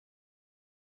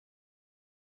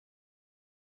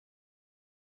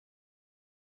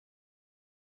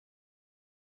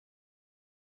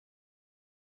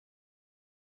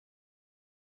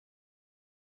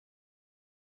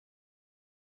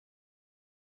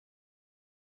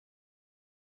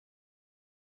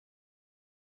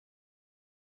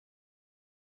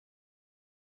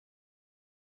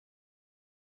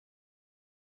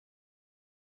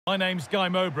My name's Guy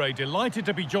Mowbray, delighted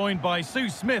to be joined by Sue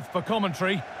Smith for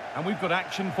commentary. And we've got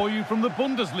action for you from the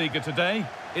Bundesliga today.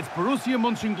 It's Borussia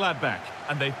Mönchengladbach,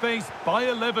 and they face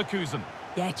Bayer Leverkusen.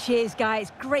 Yeah, cheers, Guy.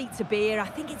 It's great to be here. I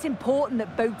think it's important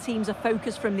that both teams are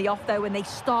focused from the off, though, and they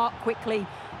start quickly.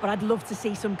 But I'd love to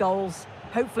see some goals.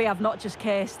 Hopefully I've not just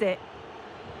cursed it.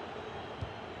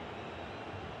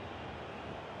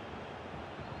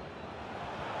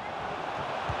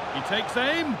 He takes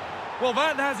aim. Well,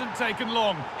 that hasn't taken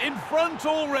long. In front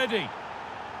already.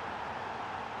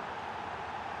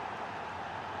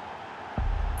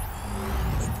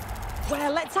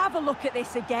 Well, let's have a look at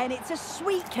this again. It's a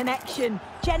sweet connection.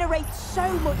 Generates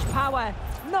so much power.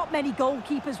 Not many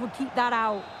goalkeepers would keep that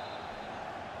out.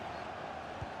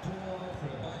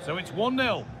 So it's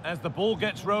 1-0 as the ball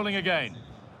gets rolling again.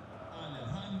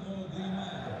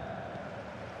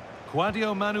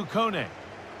 Quadio Manu Kone.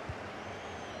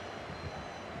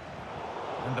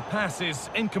 And the pass is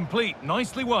incomplete.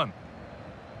 Nicely won.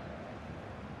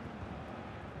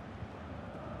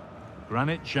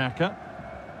 Granit Xhaka.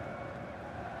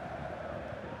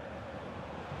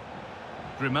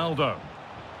 Grimaldo.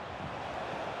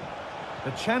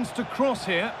 The chance to cross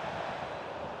here.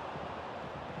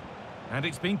 And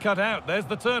it's been cut out. There's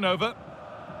the turnover.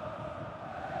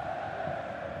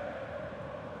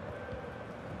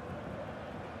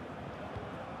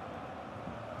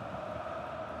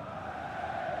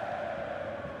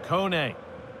 Kone.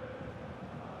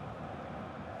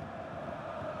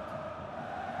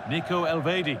 Nico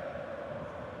Elvedi.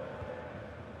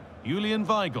 Julian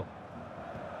Weigl.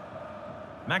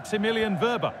 Maximilian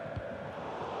Werber.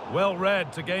 Well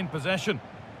read to gain possession.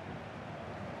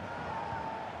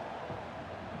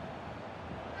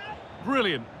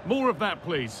 Brilliant. More of that,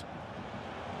 please.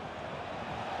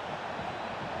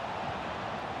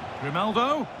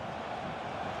 Grimaldo.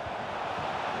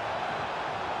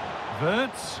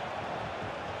 Wirtz.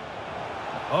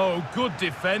 Oh, good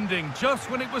defending,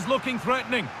 just when it was looking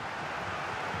threatening.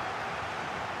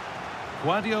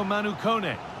 Quadio Manu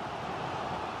Kone.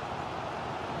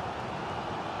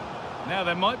 Now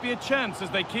there might be a chance as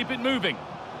they keep it moving.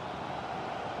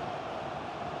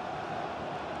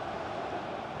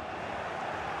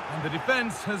 And the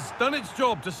defence has done its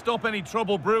job to stop any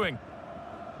trouble brewing.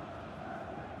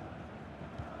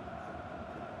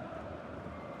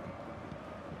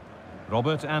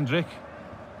 Robert Andrich.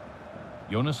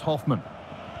 Jonas Hoffmann.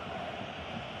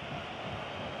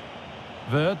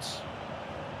 Wirtz.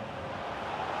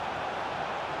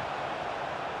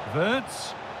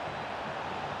 Wirtz.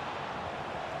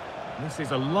 This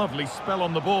is a lovely spell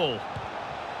on the ball.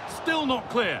 Still not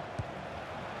clear.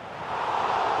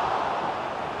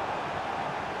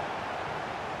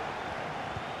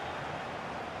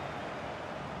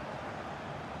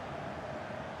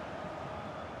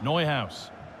 Neuhaus.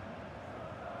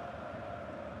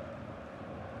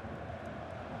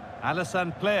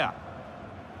 Alassane Plea.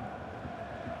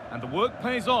 And the work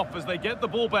pays off as they get the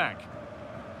ball back.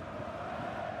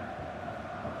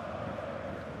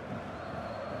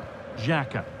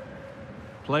 Xhaka.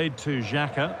 Played to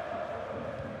Xhaka.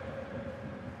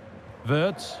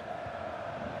 Wirtz.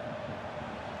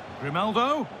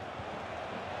 Grimaldo.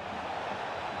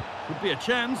 Could be a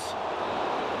chance.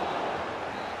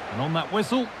 And on that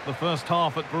whistle, the first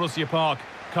half at Borussia Park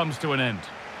comes to an end.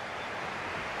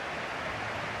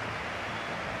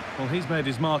 Well, he's made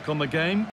his mark on the game.